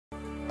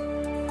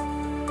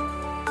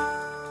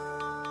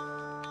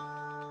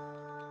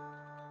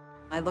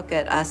I look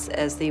at us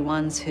as the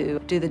ones who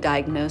do the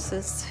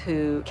diagnosis,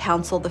 who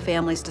counsel the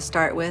families to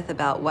start with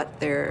about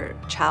what their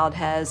child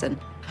has and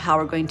how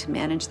we're going to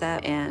manage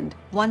that. And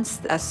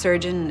once a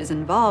surgeon is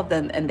involved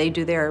and they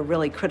do their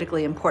really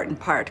critically important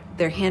part,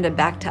 they're handed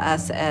back to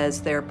us as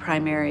their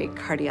primary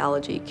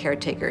cardiology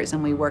caretakers,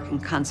 and we work in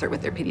concert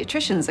with their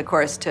pediatricians, of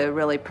course, to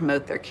really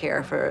promote their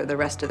care for the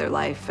rest of their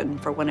life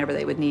and for whenever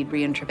they would need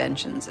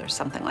reinterventions or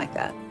something like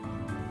that.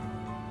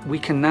 We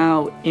can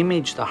now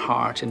image the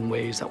heart in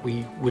ways that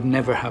we would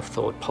never have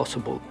thought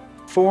possible.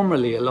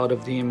 Formerly, a lot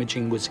of the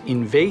imaging was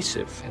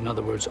invasive, in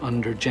other words,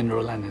 under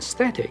general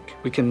anesthetic.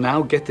 We can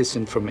now get this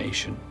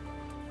information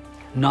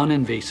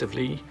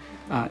non-invasively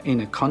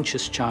in a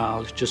conscious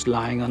child just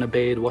lying on a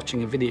bed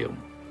watching a video.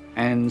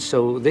 And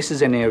so this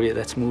is an area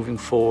that's moving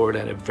forward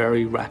at a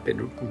very rapid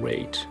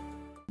rate.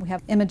 We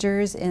have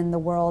imagers in the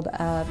world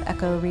of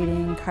echo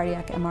reading,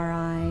 cardiac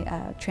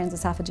MRI,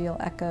 transesophageal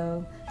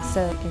echo,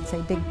 so it's a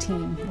big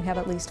team. We have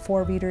at least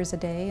 4 readers a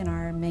day in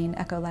our main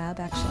echo lab,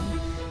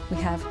 actually. We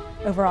have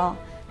overall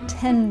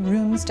 10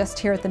 rooms just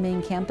here at the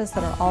main campus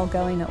that are all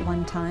going at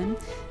one time,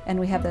 and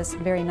we have this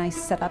very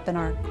nice setup in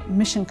our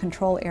mission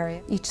control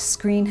area. Each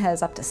screen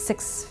has up to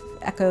 6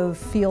 echo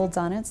fields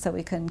on it, so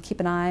we can keep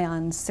an eye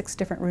on 6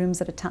 different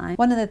rooms at a time.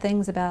 One of the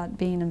things about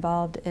being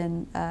involved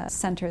in a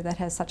center that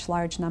has such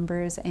large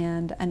numbers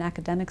and an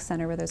academic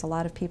center where there's a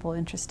lot of people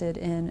interested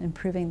in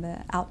improving the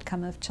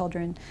outcome of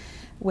children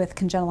with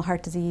congenital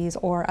heart disease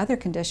or other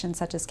conditions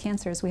such as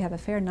cancers, we have a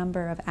fair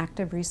number of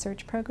active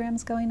research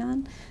programs going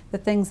on. The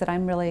things that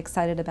I'm really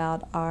excited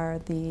about are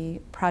the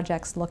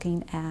projects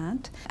looking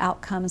at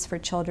outcomes for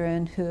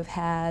children who have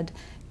had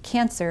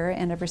cancer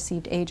and have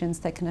received agents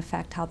that can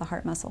affect how the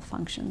heart muscle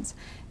functions.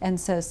 And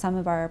so some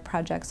of our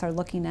projects are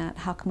looking at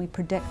how can we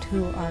predict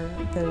who are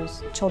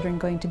those children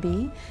going to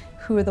be,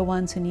 who are the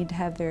ones who need to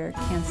have their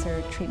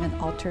cancer treatment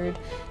altered,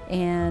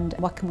 and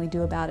what can we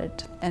do about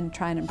it and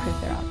try and improve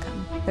their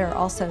outcome. There are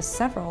also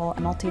several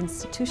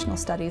multi-institutional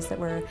studies that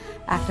we're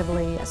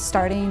actively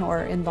starting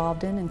or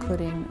involved in,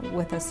 including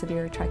with a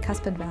severe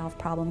tricuspid valve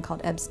problem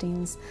called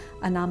Ebstein's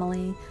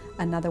anomaly,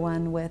 another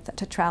one with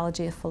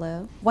tetralogy of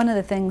Fallot. One of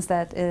the things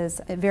that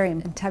is a very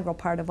integral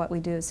part of what we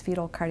do as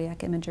fetal cardiac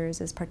imagers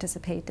is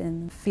participate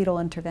in fetal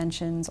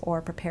interventions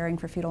or preparing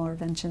for fetal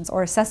interventions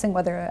or assessing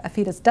whether a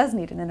fetus does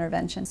need an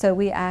intervention. So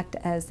we act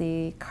as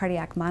the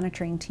cardiac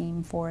monitoring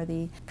team for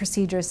the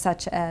procedures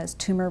such as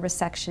tumor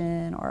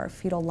resection or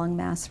fetal lung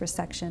mass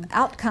resection.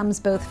 Outcomes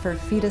both for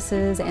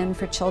fetuses and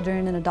for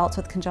children and adults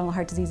with congenital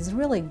heart disease is a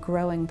really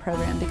growing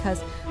program,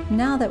 because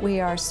now that we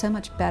are so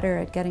much better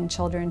at getting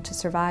children to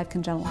survive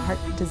congenital heart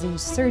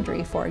disease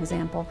surgery, for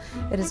example,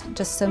 it is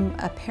just so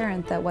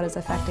apparent that what is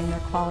affecting their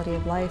quality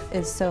of life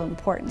is so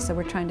important. So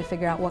we're trying to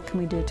figure out what can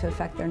we do to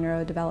affect their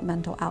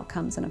neurodevelopmental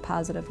outcomes in a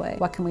positive way.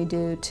 What can we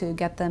do to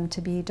get them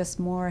to be just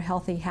more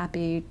healthy,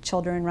 happy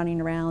children running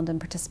around and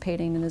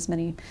participating in as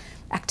many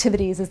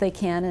activities as they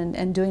can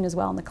and doing as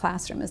well in the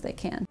classroom as they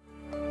can.